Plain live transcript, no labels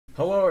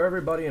Hello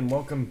everybody and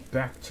welcome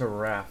back to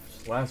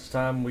Raft. Last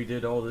time we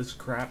did all this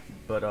crap,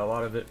 but a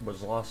lot of it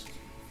was lost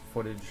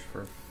footage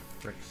for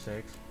frick's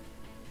sakes.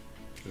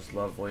 Just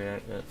lovely,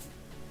 ain't it?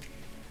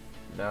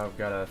 Now I've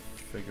gotta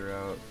figure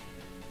out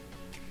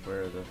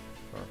where the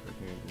fuck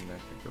and I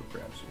could go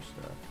grab some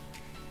stuff.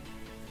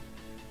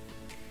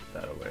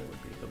 That way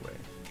would be the way.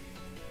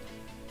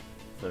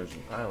 There's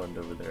an island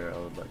over there I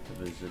would like to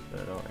visit,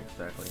 but I don't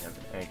exactly have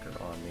an anchor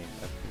on me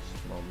at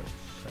this moment,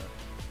 so.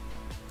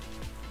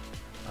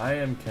 I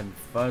am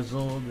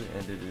confuzzled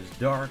and it is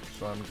dark,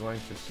 so I'm going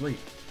to sleep.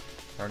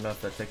 I don't know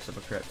if that takes up a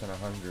crap ton of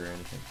hunger or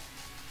anything.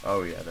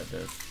 Oh yeah, that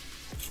does.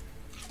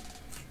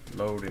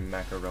 Loading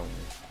macaroni.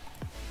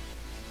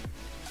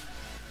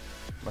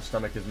 My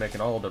stomach is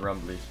making all the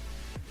rumblies.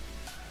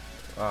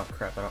 Oh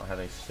crap, I don't have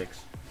any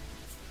sticks.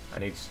 I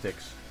need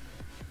sticks.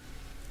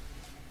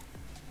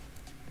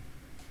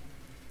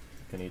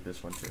 I can eat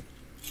this one too.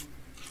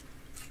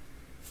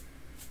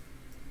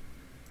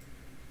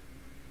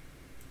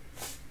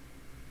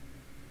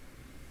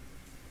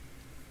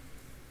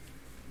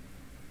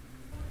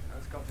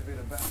 Got to be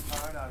the best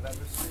part I've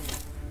ever seen.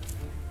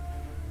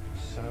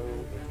 So,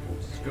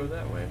 let's go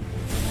that way.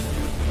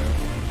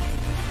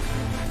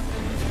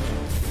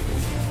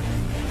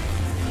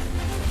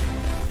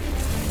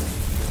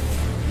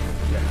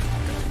 Yeah.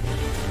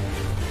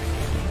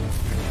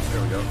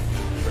 There we go.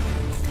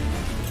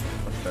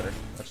 Much better.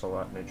 That's a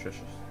lot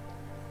nutritious.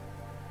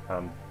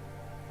 Let's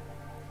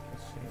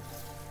see.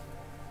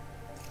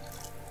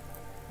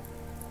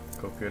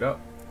 Cook it up.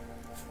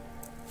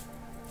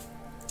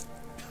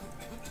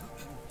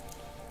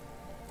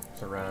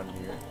 Around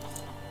here.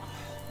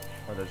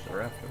 Oh, there's a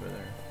raft over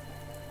there.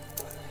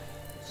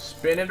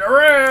 Spin it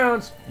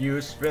around! You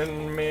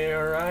spin me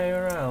right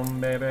around,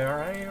 baby,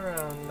 right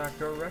around.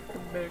 Like a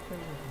record bacon,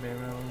 baby,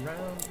 round,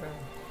 round.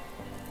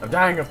 I'm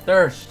dying of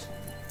thirst!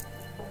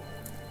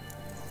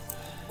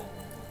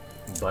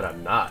 But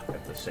I'm not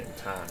at the same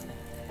time.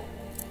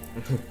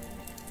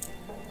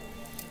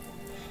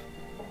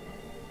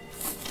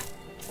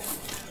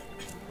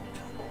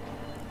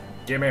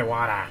 Give me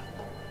water!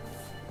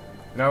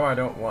 No, I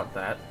don't want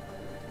that.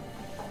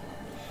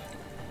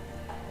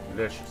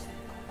 Delicious.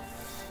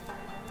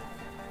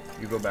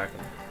 You go back in.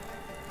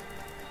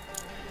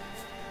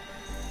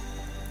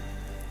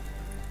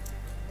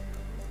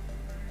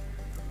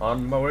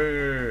 On my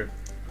way.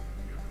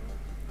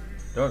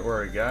 Don't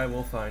worry, guy.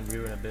 We'll find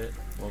you in a bit.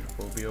 We'll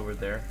be over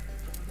there.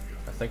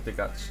 I think they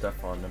got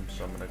stuff on them,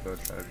 so I'm gonna go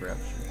try to grab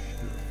some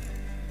shit.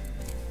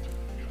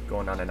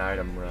 Going on an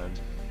item run.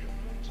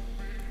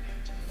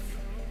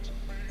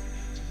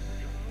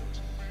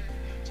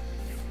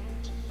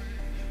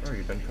 Oh,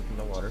 you've been cooking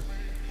the water.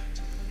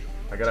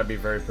 I gotta be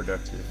very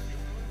productive.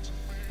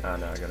 Ah,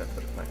 no, I gotta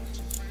put planks.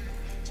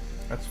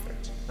 That's fair.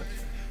 That's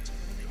fair.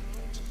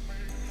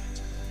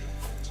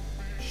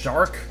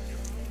 Shark!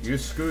 You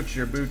scooch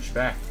your booch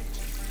back.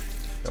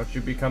 Don't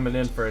you be coming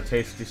in for a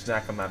tasty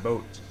snack on my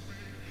boat.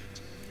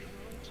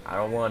 I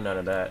don't want none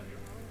of that.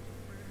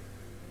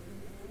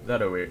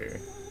 That away.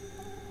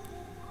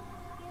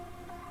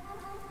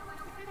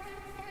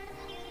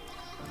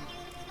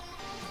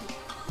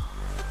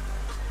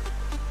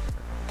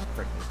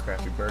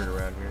 Crappy bird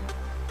around here.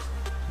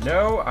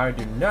 No, I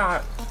do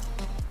not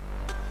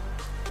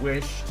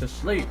wish to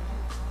sleep.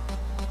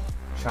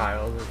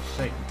 Child of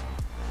Satan.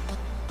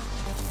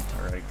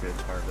 Alright, good.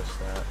 Harvest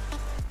that.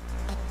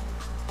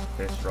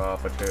 Fish raw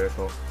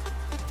potato.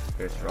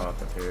 Fish raw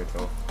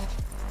potato.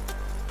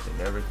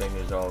 And everything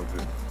is all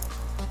good.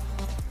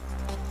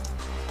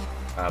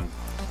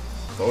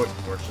 Boat,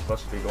 we're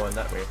supposed to be going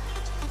that way.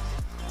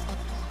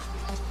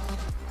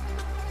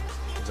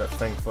 Is that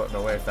thing floating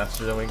away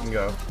faster than we can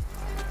go?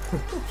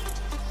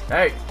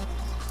 Hey!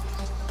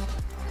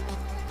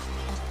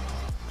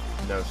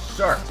 No,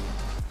 sir!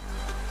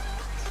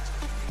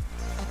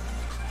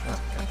 Oh,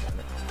 God damn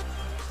it.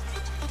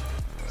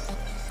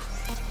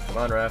 Come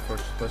on, Raft, we're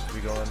supposed to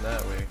be going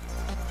that way.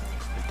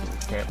 We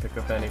can't pick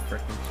up any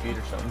freaking speed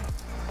or something.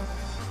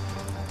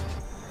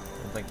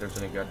 I don't think there's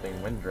any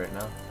goddamn wind right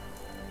now.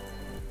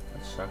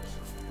 That sucks.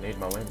 I need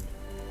my wind.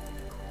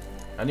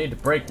 I need to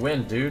break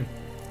wind, dude.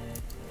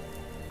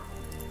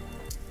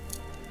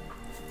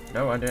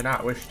 No, I do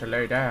not wish to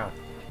lay down.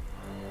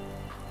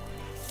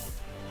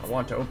 I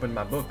want to open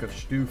my book of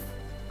stoof.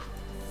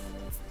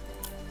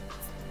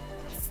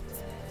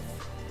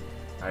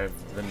 I've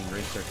been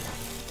researching.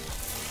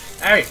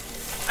 Hey!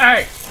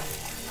 Hey!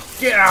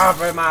 Get off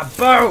of my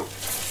boat!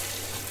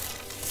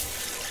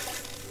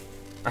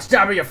 I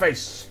stab in your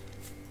face!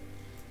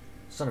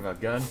 Son of a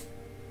gun.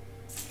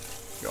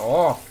 You're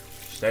off!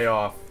 Stay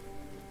off.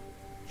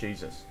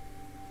 Jesus.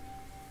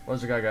 What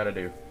does the guy gotta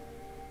do?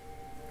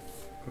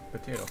 Cooked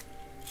potato.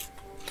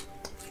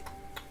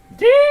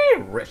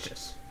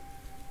 Delicious.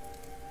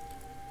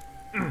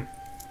 Where's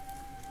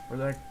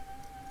that?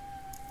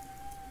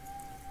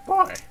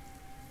 Boy.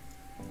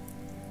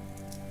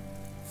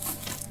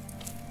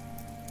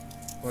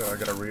 What, I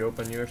gotta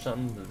reopen you or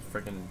something? The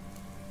freaking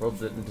world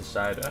didn't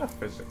decide,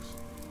 physics.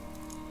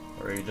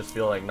 Or you just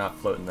feel like not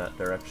floating that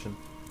direction.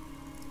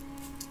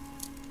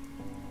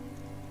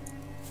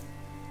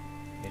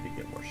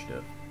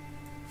 initiative.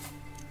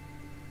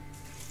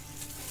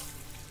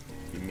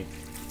 Give me.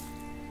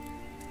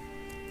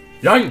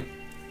 Young!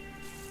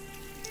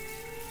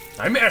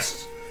 I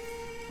missed!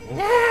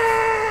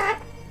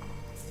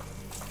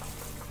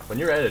 When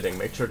you're editing,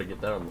 make sure to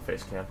get that on the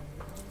face cam.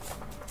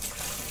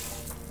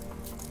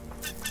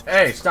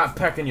 Hey, stop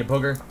pecking, you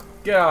booger.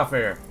 Get off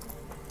here.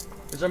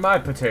 These are my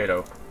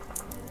potato.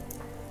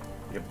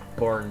 You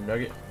born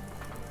nugget.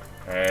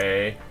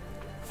 Hey.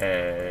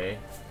 Hey.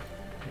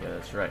 Yeah,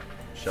 that's right.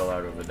 Shell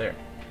out over there.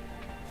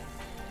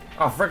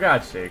 Oh, for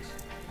God's sakes.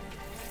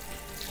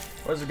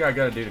 What does the guy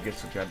gotta do to get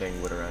some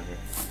goddamn wood around here?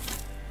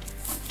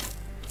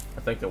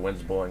 I think the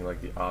wind's blowing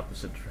like the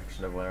opposite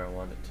direction of where I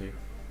want it to.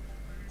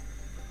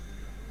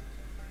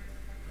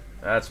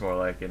 That's more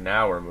like it.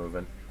 Now we're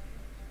moving.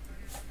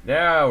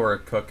 Now we're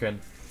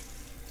cooking.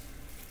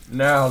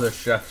 Now the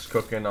chef's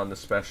cooking on the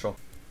special.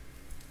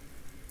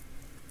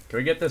 Can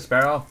we get this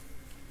barrel?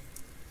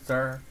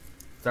 Sir?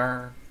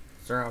 Sir?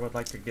 Sir, I would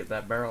like to get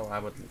that barrel. I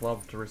would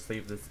love to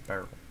receive this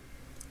barrel.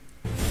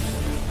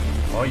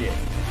 Oh yeah.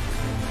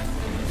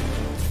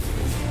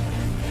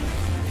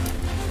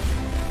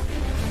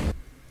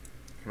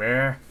 Come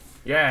here.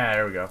 Yeah,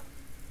 there we go.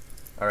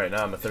 Alright,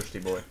 now I'm a thirsty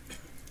boy.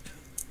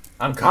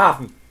 I'm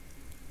coughing.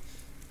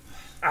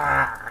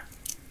 Ah.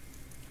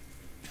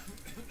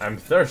 I'm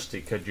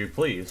thirsty, could you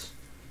please?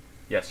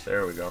 Yes,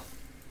 there we go.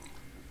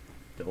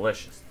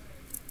 Delicious.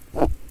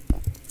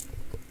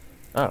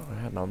 Oh, I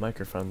had no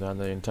microphone down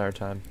the entire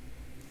time.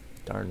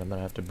 Darn, I'm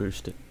gonna have to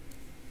boost it.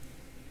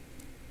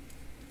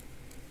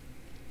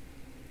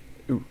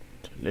 Ooh,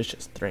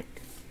 delicious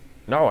drink.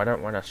 No, I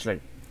don't want to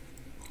sleep.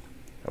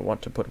 I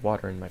want to put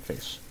water in my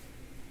face.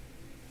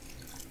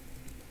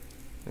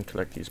 And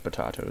collect these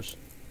potatoes.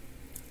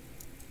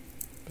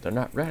 But they're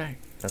not ready.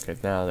 Okay,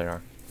 now they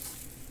are.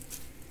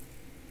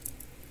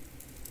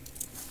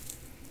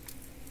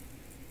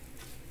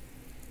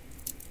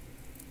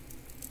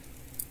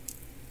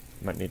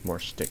 Might need more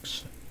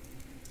sticks.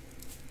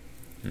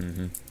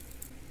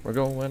 We're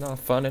going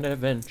off on an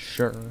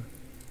adventure.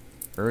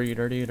 Give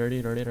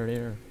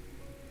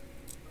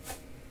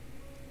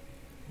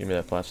me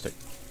that plastic.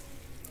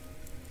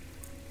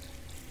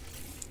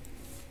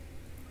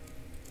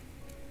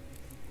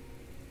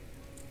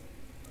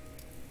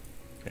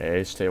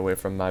 Hey, stay away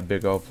from my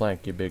big old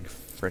plank, you big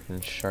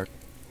frickin' shark.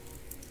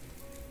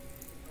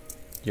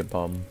 You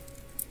bum.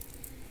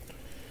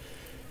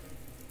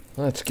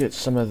 Let's get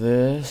some of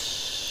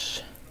this.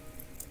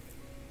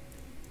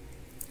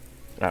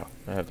 Oh,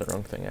 I have the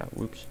wrong thing out.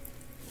 Whoops.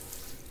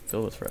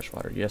 Fill with fresh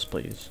water. Yes,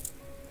 please.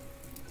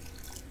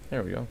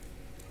 There we go.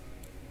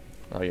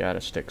 Oh, you out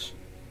of sticks.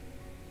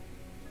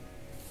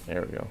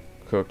 There we go.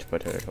 Cooked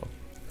potato.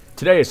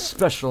 Today is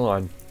special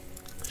on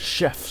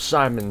Chef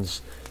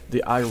Simon's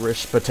The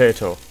Irish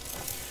Potato.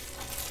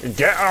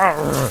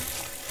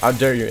 How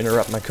dare you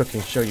interrupt my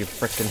cooking show, you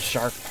frickin'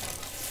 shark.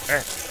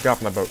 Get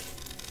off my boat.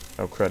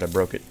 Oh crud, I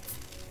broke it.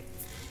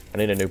 I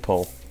need a new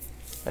pole.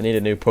 I need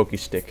a new pokey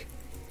stick.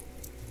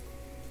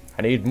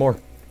 I need more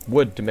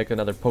wood to make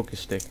another pokey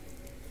stick.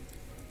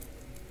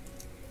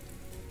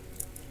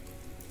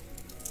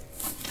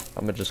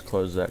 I'm gonna just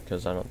close that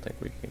because I don't think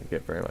we can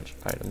get very much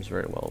items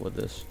very well with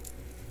this.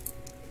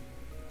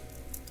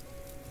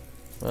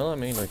 Well, I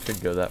mean, I could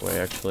go that way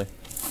actually.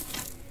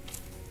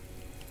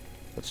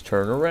 Let's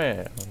turn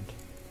around.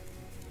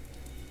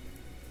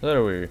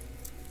 There we.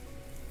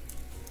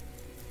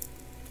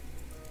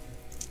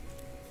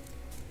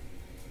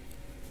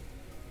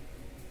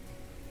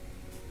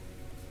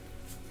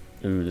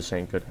 Ooh, this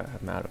ain't good.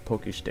 I'm out of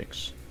pokey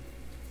sticks.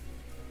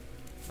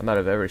 I'm out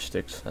of every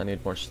sticks. I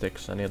need more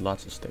sticks. I need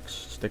lots of sticks.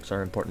 Sticks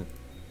are important.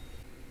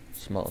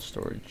 Small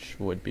storage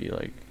would be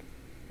like...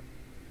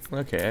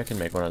 Okay, I can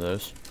make one of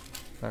those.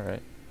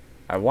 Alright.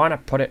 I want to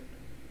put it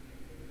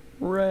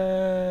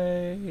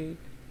right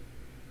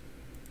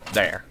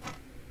there.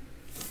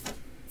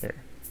 Here.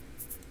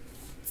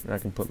 And I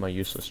can put my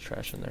useless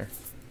trash in there.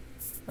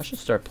 I should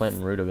start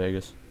planting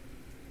rutabagas.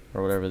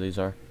 Or whatever these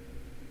are.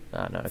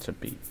 Ah, no, it's a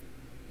beet.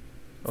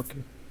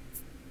 Okay.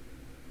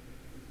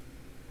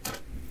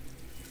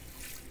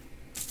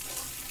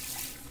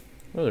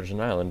 Oh, there's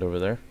an island over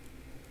there.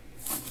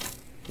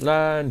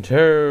 Land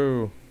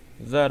ho!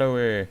 That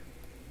away.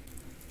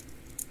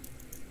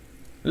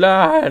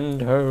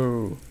 Land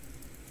ho!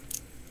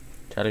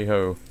 Tally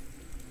ho.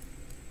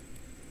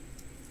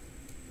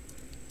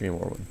 Give me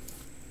more wood.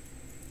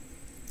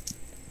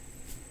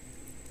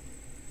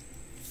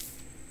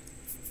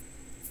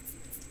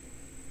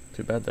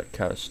 Too bad that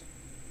cast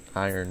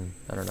iron.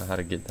 I don't know how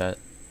to get that.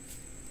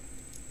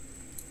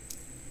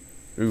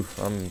 Oof,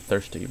 I'm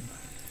thirsty.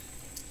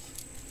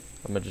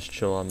 I'm gonna just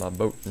chill on my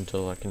boat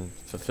until I can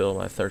fulfill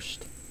my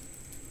thirst.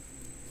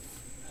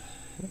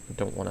 I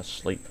don't want to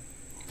sleep.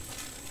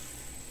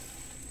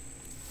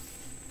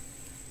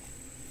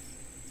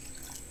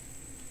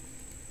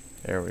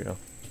 There we go.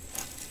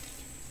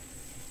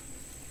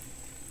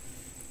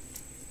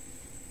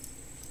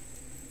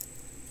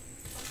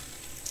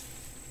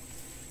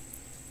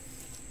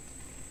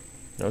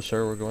 No,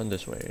 sir, we're going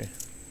this way.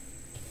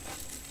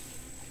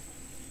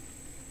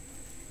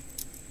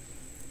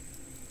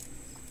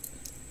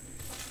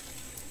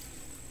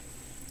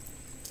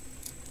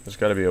 There's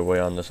gotta be a way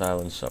on this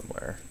island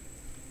somewhere.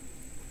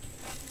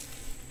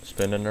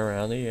 Spinning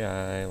around the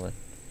island.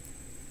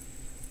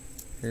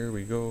 Here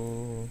we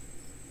go.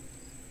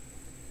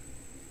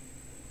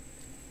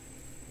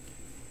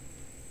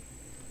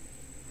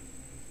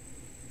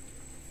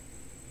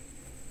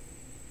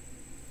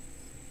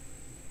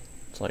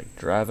 It's like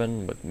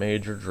driving with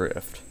major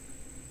drift.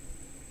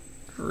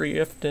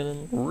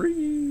 Drifting.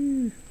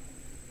 Whee!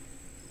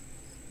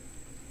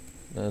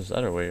 Is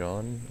that a way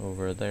on?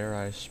 Over there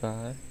I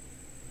spy.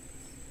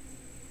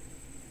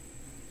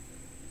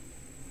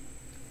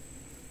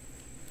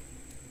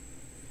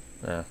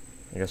 Yeah,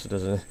 I guess it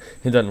doesn't.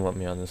 It doesn't want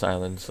me on this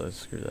island, so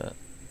screw that.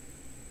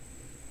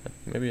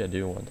 Maybe I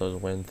do want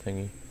those wind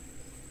thingy.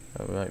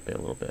 That might be a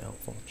little bit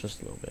helpful,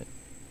 just a little bit.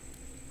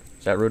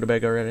 Is that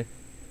rutabaga already?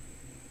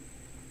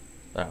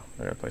 Oh,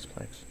 I gotta place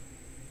planks.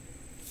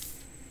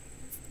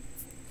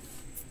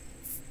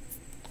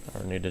 I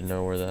don't need to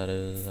know where that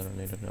is. I don't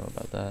need to know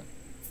about that.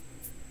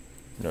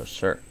 No,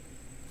 sir.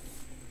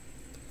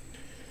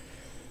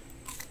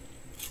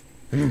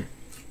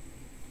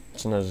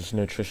 It's not as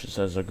nutritious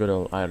as a good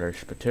old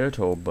Irish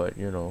potato, but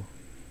you know,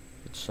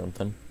 it's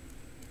something.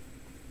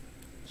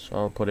 So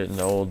I'll put it in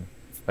the old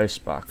ice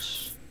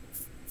box,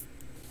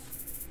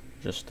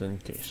 just in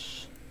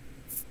case.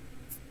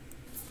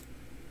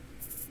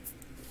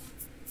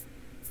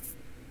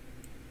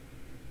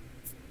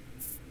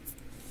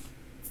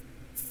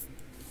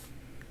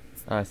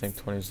 I think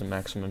 20 is the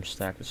maximum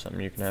stack of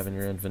something you can have in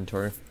your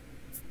inventory.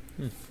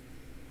 Good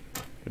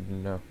to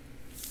know.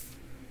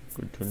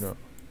 Good to know.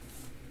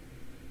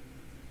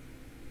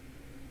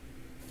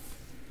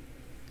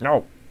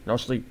 No! No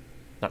sleep.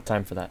 Not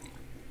time for that.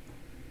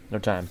 No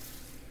time.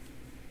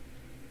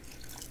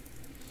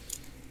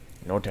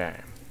 No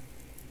time.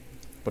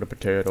 Put a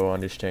potato on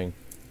this thing.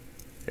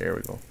 There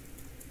we go.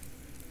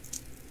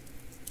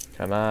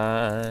 Come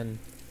on.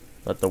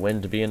 Let the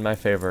wind be in my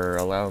favor.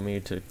 Allow me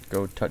to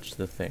go touch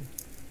the thing.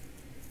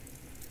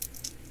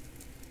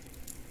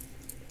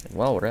 And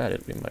while we're at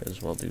it, we might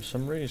as well do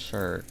some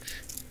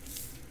research.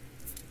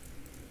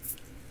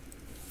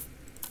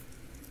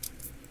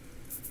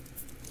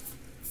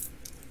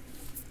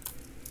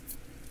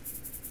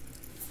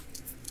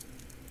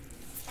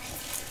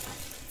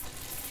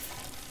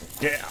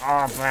 Get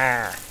off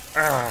there!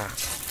 Ugh.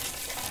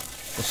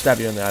 I'll stab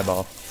you in the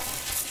eyeball.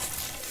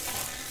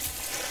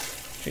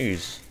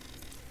 Jeez.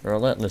 You're a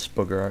relentless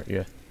booger, aren't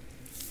you?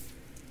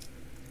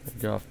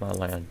 Get off my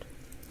land.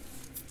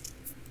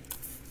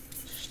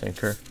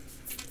 Stinker.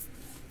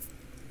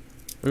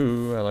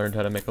 Ooh, I learned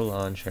how to make a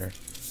lawn chair.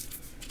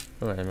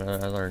 Ooh, I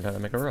learned how to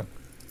make a rug.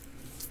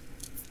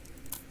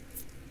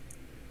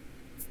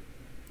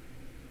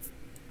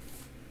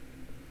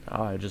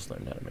 Oh, I just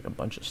learned how to make a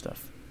bunch of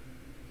stuff.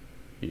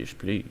 Yes,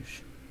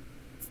 please.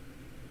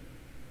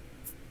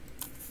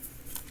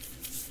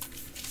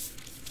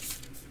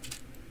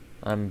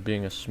 I'm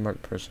being a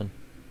smart person.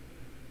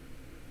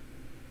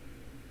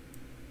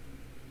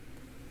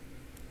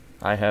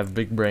 I have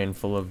big brain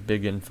full of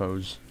big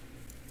infos.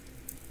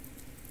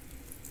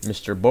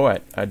 Mr.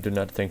 Boat, I do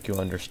not think you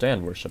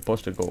understand. We're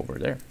supposed to go over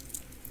there.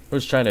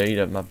 Who's trying to eat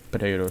up my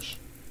potatoes?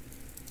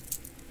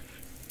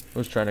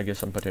 Who's trying to get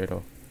some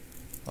potato?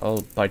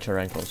 I'll bite your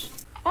ankles.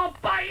 I'll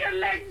bite your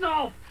legs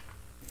off!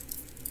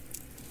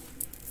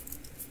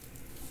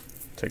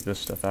 Take this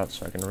stuff out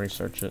so I can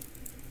research it.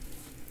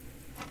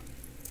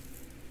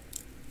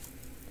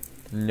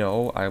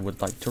 No, I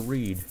would like to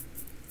read.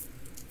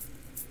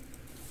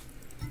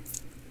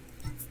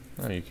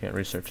 Oh, you can't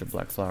research a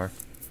black flower.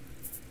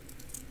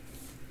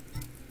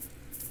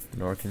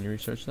 Nor can you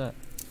research that.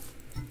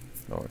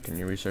 Nor can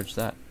you research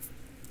that.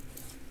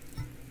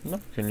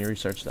 Nor can you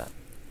research that.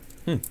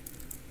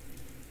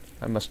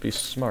 I must be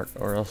smart,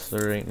 or else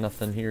there ain't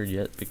nothing here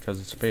yet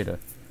because it's beta.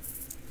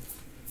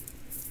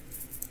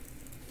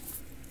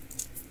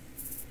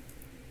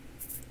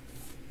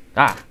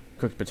 Ah!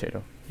 Cooked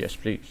potato. Yes,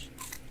 please.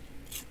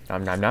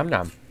 Nom nom nom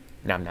nom.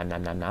 Nom nom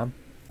nom nom nom.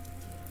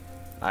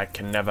 I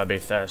can never be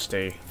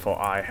thirsty, for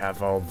I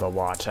have all the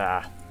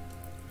water.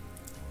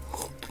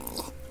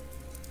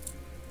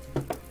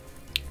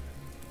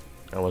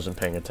 I wasn't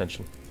paying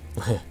attention.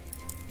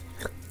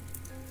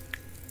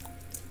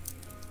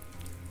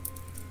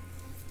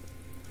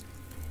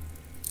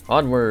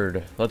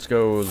 Onward! Let's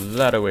go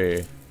that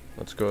way.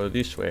 Let's go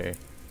this way.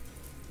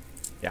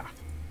 Yeah.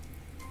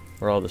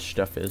 Where all the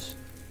stuff is.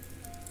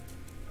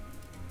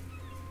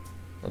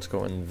 Let's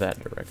go in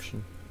that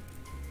direction.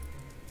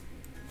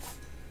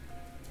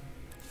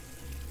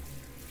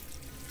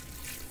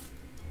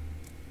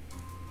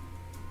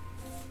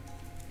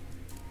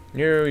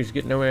 No, he's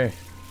getting away.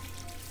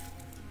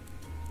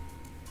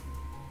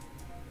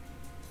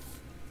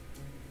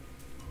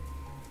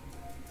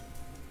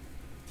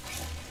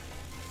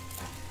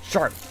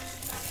 Sharp.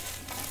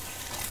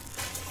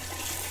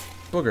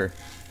 Booger.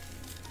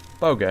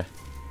 Boga.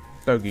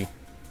 Bogey.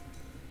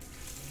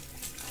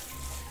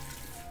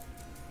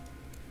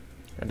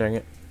 God dang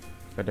it.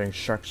 God dang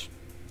sharks.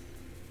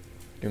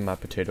 Give me my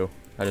potato.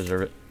 I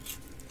deserve it.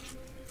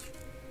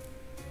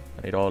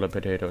 I need all the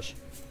potatoes.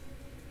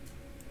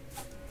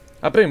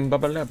 A bim ba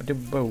ba la ba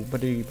bo ba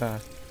dee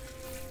ba.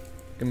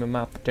 Give me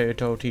my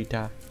potato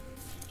tita.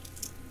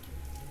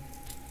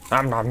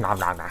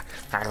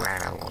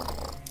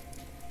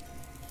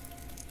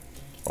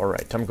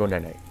 Alright, time to go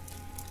night night.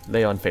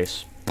 Lay on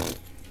face.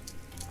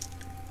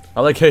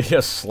 I like how he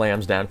just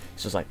slams down.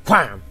 He's just like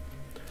wham!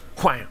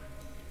 Wham!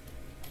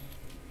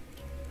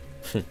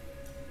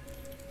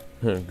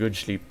 Good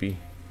sleepy.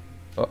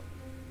 Oh.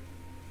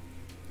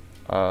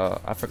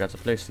 I forgot to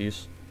place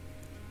these.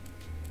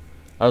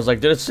 I was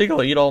like, did a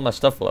seagull eat all my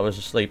stuff while I was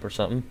asleep or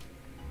something?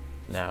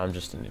 Nah, I'm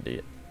just an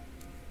idiot.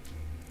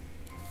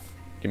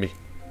 Gimme.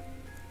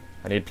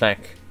 I need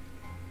plank.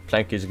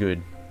 Plank is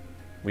good.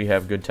 We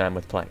have good time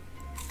with plank.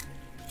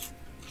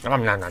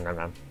 Nom nom nom nom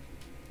nom.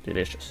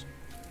 Delicious.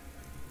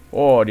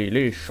 Oh,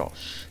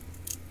 delicious.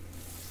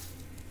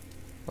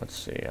 Let's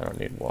see, I don't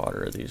need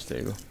water. These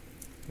do.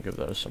 Give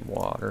those some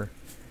water.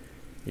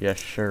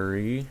 Yes,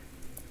 sirree.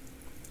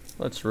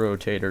 Let's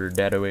rotate her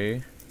that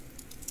away.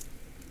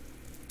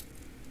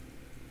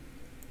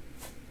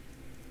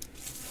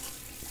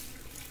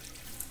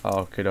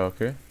 Okay,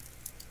 okay.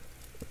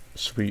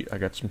 Sweet, I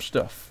got some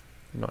stuff.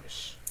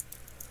 Nice.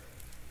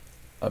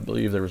 I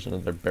believe there was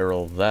another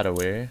barrel that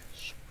away,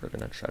 so we're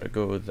gonna try to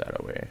go that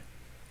away.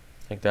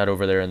 I think that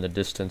over there in the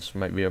distance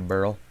might be a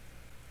barrel.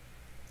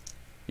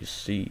 You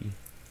see.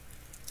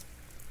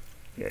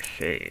 Yes,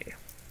 see.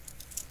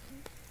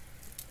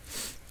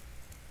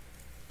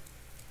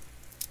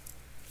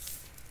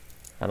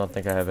 I don't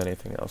think I have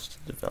anything else to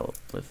develop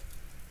with.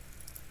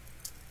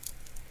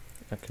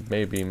 I could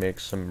maybe make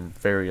some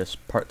various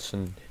parts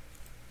and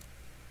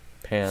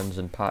pans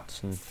and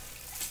pots and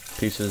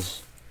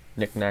pieces,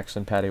 knickknacks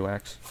and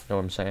paddywhacks. Know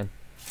what I'm saying?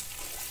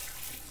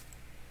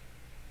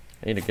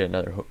 I need to get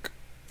another hook.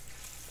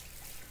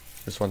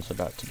 This one's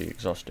about to be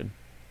exhausted.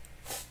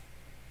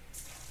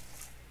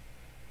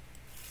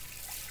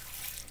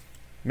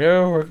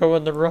 No, we're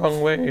going the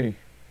wrong way.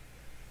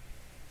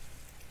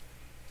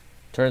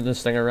 Turn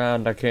this thing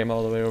around. I came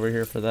all the way over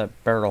here for that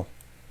barrel.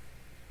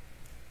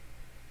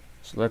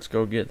 So let's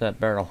go get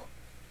that barrel.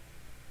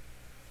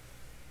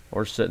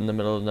 Or sit in the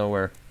middle of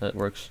nowhere. That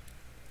works.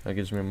 That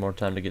gives me more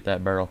time to get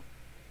that barrel.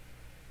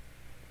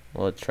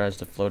 Well, it tries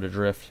to float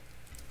adrift.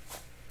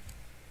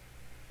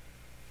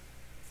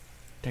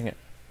 Dang it.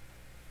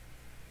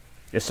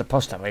 You're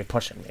supposed to be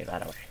pushing me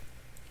that way.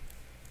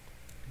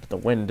 But the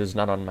wind is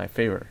not on my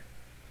favor.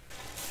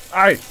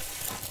 Aye!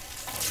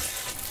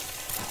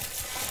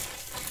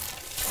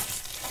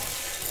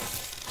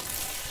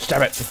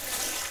 Stab it!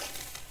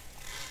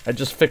 I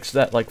just fixed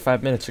that like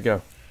 5 minutes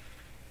ago.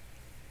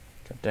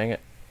 God dang it.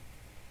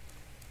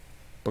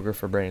 Booger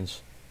for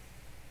brains.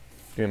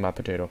 Give me my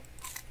potato.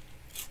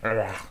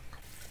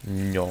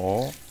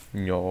 No.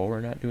 No, we're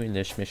not doing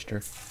this,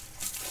 mister.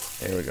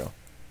 There we go.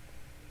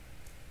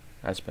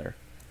 That's better.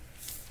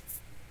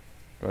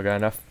 Do I got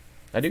enough?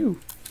 I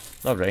do.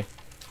 Lovely.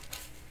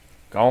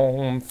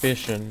 Gone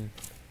fishing.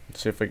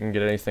 Let's see if we can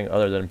get anything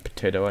other than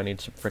potato. I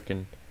need some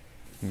frickin'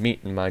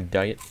 meat in my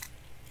diet.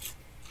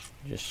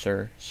 Yes,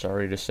 sir.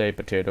 Sorry to say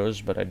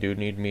potatoes, but I do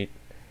need meat.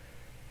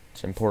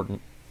 It's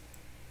important.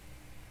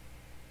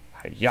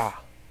 Hi-ya.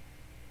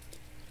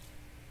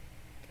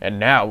 And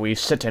now we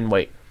sit and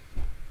wait.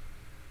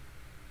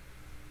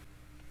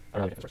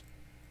 I'm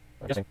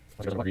guessing.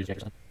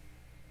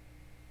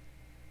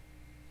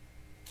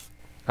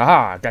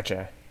 Aha,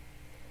 gotcha.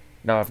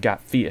 Now I've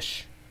got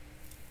fish.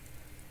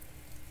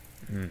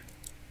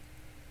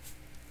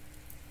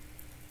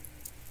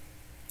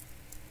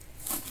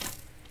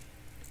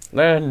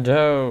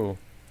 Lando!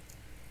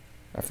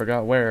 I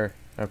forgot where.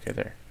 Okay,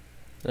 there.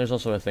 There's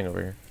also a thing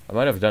over here. I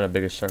might have done a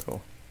bigger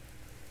circle.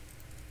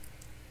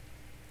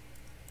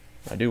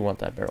 I do want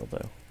that barrel,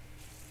 though.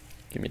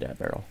 Give me that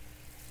barrel.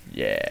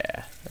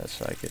 Yeah,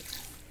 that's like it.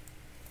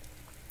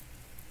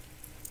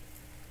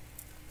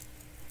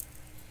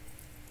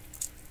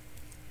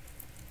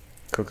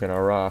 Cooking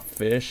a raw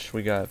fish.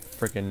 We got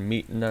freaking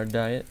meat in our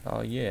diet.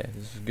 Oh yeah,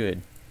 this is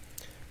good.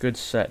 Good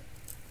set.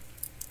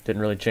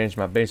 Didn't really change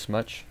my base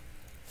much.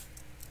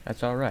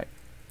 That's alright.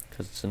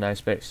 Because it's a nice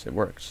base. It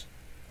works.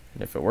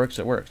 And if it works,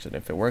 it works. And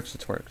if it works,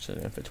 it works.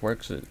 And if it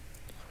works, it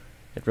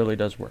really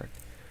does work.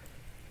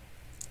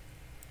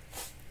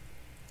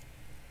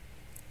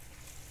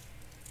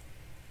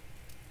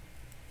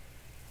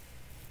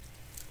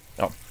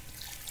 Oh.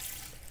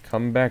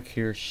 Come back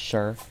here,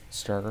 sir.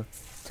 Sir,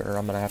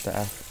 I'm gonna have to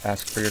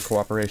ask for your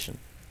cooperation.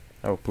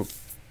 Oh, poop.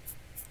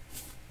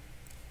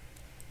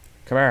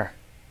 Come here.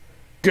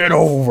 Get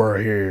over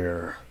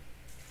here.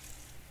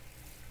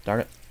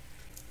 Darn it.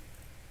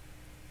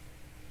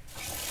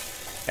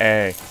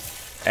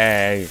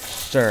 Hey,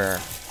 sir,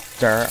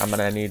 I'm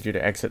gonna need you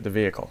to exit the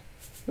vehicle.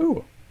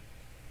 Ooh.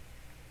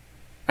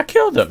 I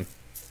killed him.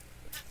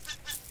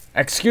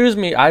 Excuse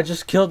me, I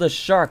just killed a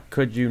shark.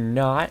 Could you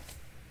not?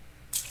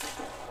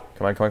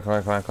 Come on.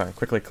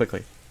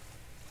 Quickly.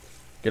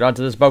 Get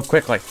onto this boat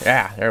quickly.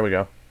 Yeah, there we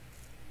go.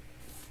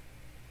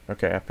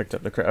 Okay, I picked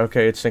up the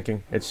okay, it's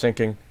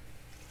sinking.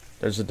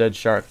 There's a dead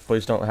shark.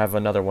 Please don't have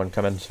another one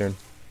come in soon.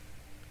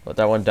 Let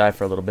that one die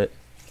for a little bit.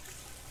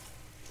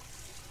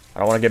 I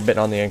don't want to get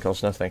bitten on the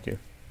ankles. No, thank you.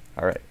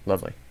 Alright,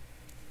 lovely.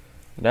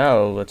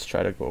 Now, let's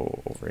try to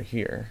go over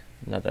here.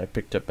 Now that I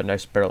picked up a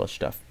nice barrel of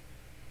stuff.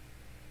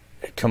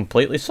 It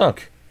completely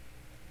sunk.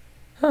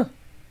 Huh.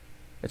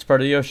 It's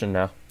part of the ocean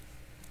now.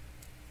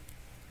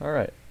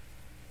 Alright.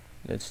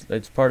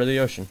 It's part of the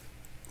ocean.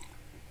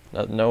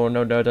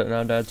 No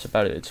doubts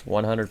about it. It's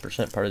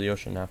 100% part of the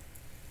ocean now.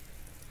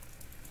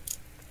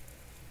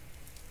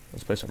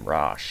 Let's play some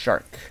raw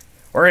shark.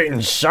 We're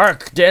eating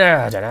shark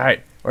dinner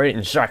tonight. We're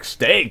eating shark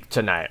steak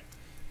tonight.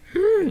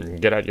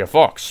 Get out your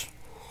forks.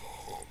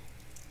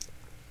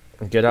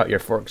 Get out your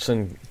forks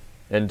and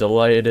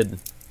diluted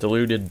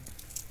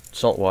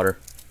salt water.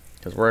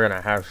 Because we're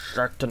going to have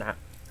shark tonight.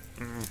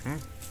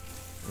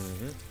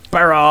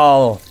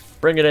 Barrel!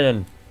 Bring it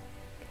in.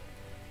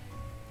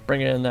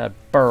 Bring in that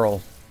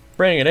barrel.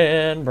 Bring it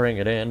in, bring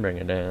it in, bring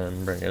it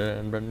in, bring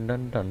it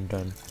in,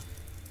 dun.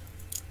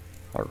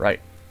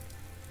 Alright.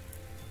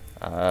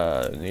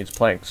 It needs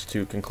planks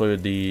to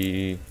conclude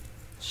the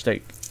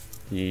steak.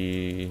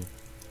 The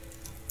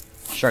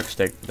shark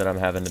steak that I'm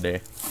having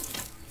today.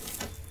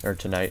 Or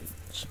tonight,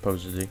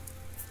 supposedly.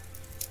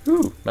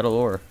 Ooh, metal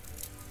ore.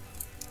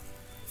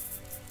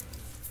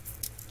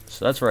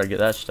 So that's where I get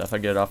that stuff. I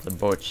get it off the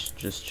boats,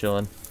 just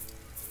chilling.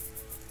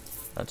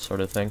 That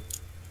sort of thing.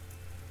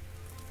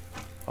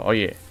 Oh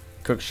yeah,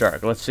 cooked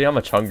shark. Let's see how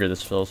much hunger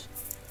this fills.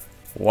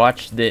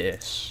 Watch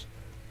this.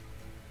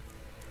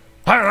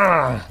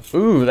 Ah!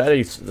 Ooh,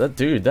 that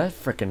dude, that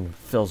frickin'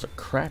 fills a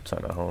crap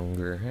ton of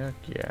hunger. Heck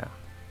yeah.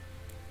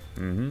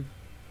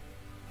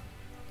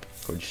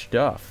 Good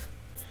stuff.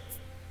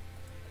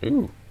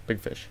 Ooh, big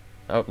fish.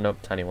 Oh, nope,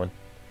 tiny one.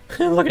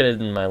 Look at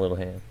it in my little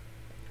hand.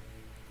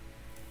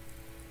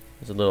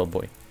 It's a little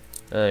boy.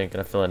 I ain't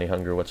gonna feel any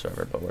hunger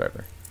whatsoever, but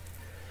whatever.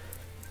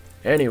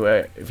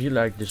 Anyway, if you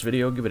liked this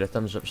video, give it a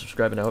thumbs up,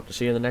 subscribe, and I hope to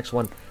see you in the next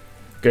one.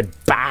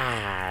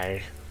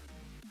 Goodbye!